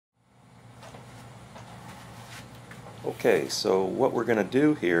Okay, so what we're going to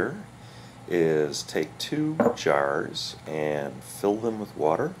do here is take two jars and fill them with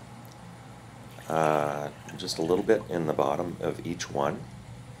water, just a little bit in the bottom of each one.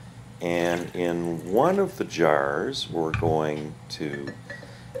 And in one of the jars, we're going to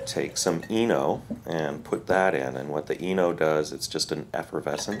take some Eno and put that in. And what the Eno does, it's just an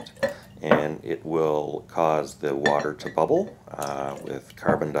effervescent, and it will cause the water to bubble with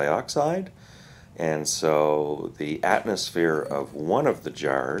carbon dioxide. And so the atmosphere of one of the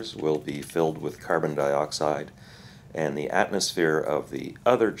jars will be filled with carbon dioxide, and the atmosphere of the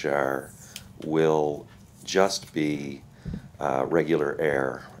other jar will just be regular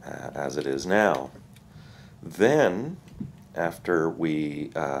air as it is now. Then, after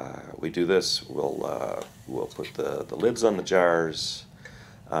we do this, we'll put the lids on the jars.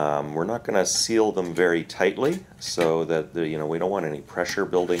 We're not going to seal them very tightly so that we don't want any pressure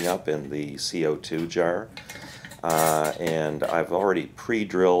building up in the CO2 jar. And I've already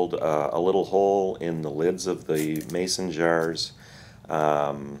pre-drilled a little hole in the lids of the mason jars,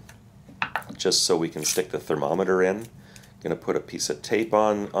 just so we can stick the thermometer in. Going to put a piece of tape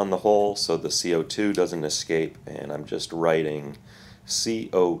on the hole so the CO2 doesn't escape, and I'm just writing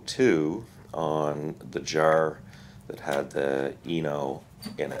CO2 on the jar that had the Eno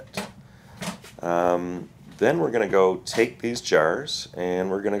in it. Then we're going to go take these jars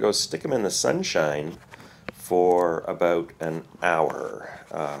and we're going to go stick them in the sunshine for about an hour.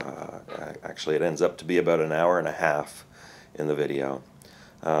 Actually, it ends up to be about an hour and a half in the video.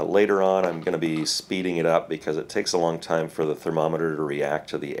 Later on, I'm going to be speeding it up because it takes a long time for the thermometer to react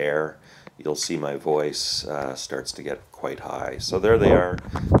to the air. You'll see my voice starts to get quite high. So there they are,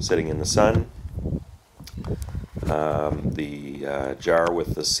 sitting in the sun. The jar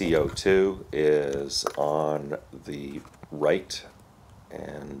with the CO2 is on the right,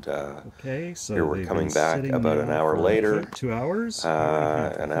 and okay, so here we're coming back about an hour later. 2 hours?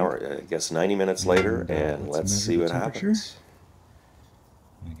 An hour, I guess 90 minutes later, and let's see what happens.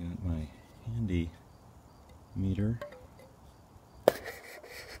 I got my handy meter,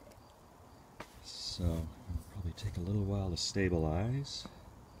 so it'll probably take a little while to stabilize.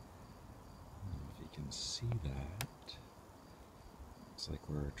 I don't know if you can see that. Looks like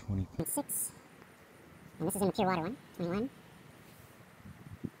we're 20.6, and this is in the pure water one, 21.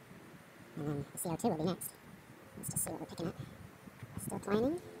 And then the CO2 will be next. Let's just see what we're picking up. Still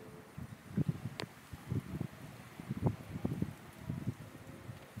twining.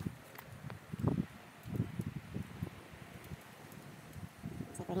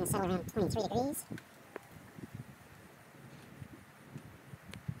 Looks like we're going to settle around 23 degrees.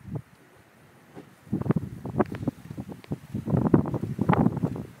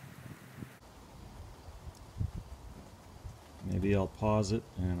 Maybe I'll pause it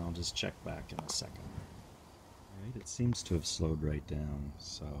and I'll just check back in a second. Alright, it seems to have slowed right down,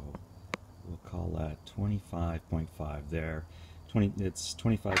 so we'll call that 25.5 there. It's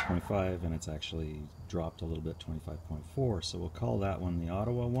 25.5 and it's actually dropped a little bit, 25.4, so we'll call that one the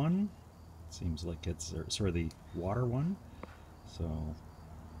Ottawa one. Seems like it's, sorry, the water one. So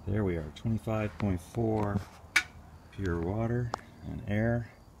there we are, 25.4 pure water and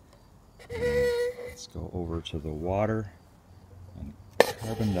air. And let's go over to the water and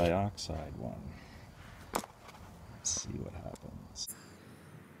carbon dioxide one. Let's see what happens.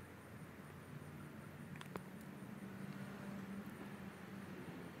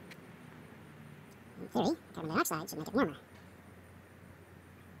 In theory, carbon dioxide should make it warmer.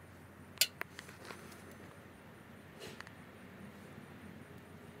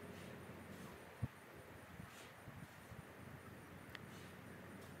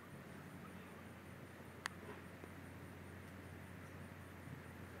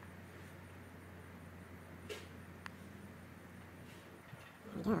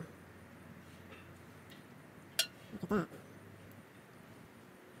 There we go. Look at that.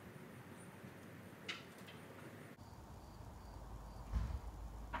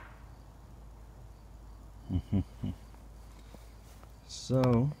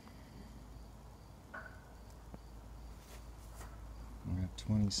 So, we're at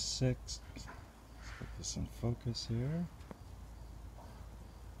 26. Let's put this in focus here.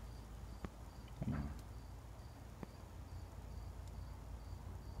 Come on.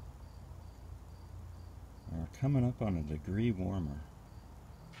 We're coming up on a degree warmer.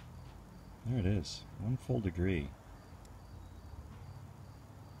 There it is, 1 full degree.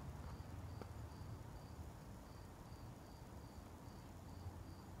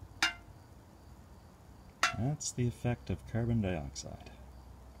 That's the effect of carbon dioxide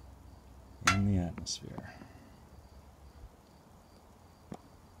in the atmosphere.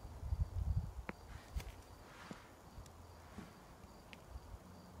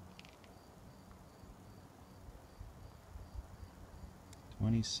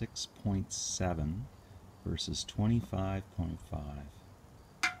 26.7 versus 25.5.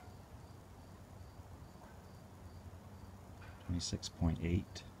 26.8.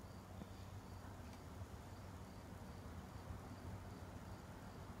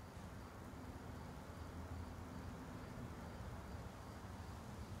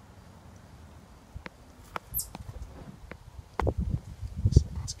 Looks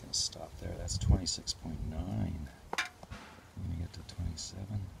like it's going to stop there. That's 26.9. Let me get to 27.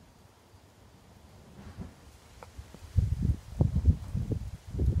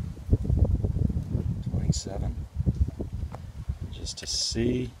 27. Just to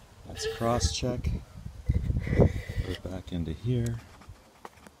see, let's cross check. Go back into here.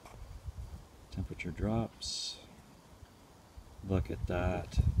 Temperature drops. Look at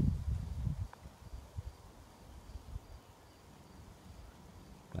that.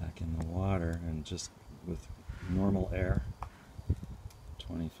 Back in the water, and just with normal air,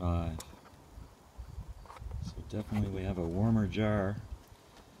 25. So definitely we have a warmer jar,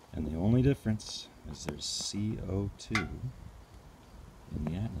 and the only difference is there's CO2 in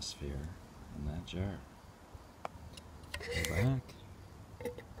the atmosphere in that jar. Go back.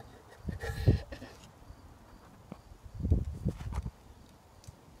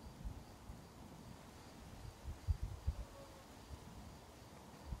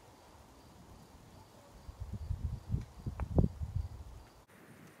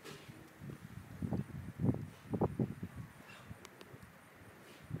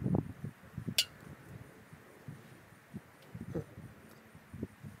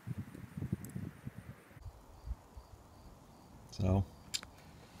 So,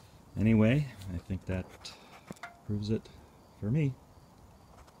 anyway, I think that proves it for me.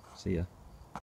 See ya.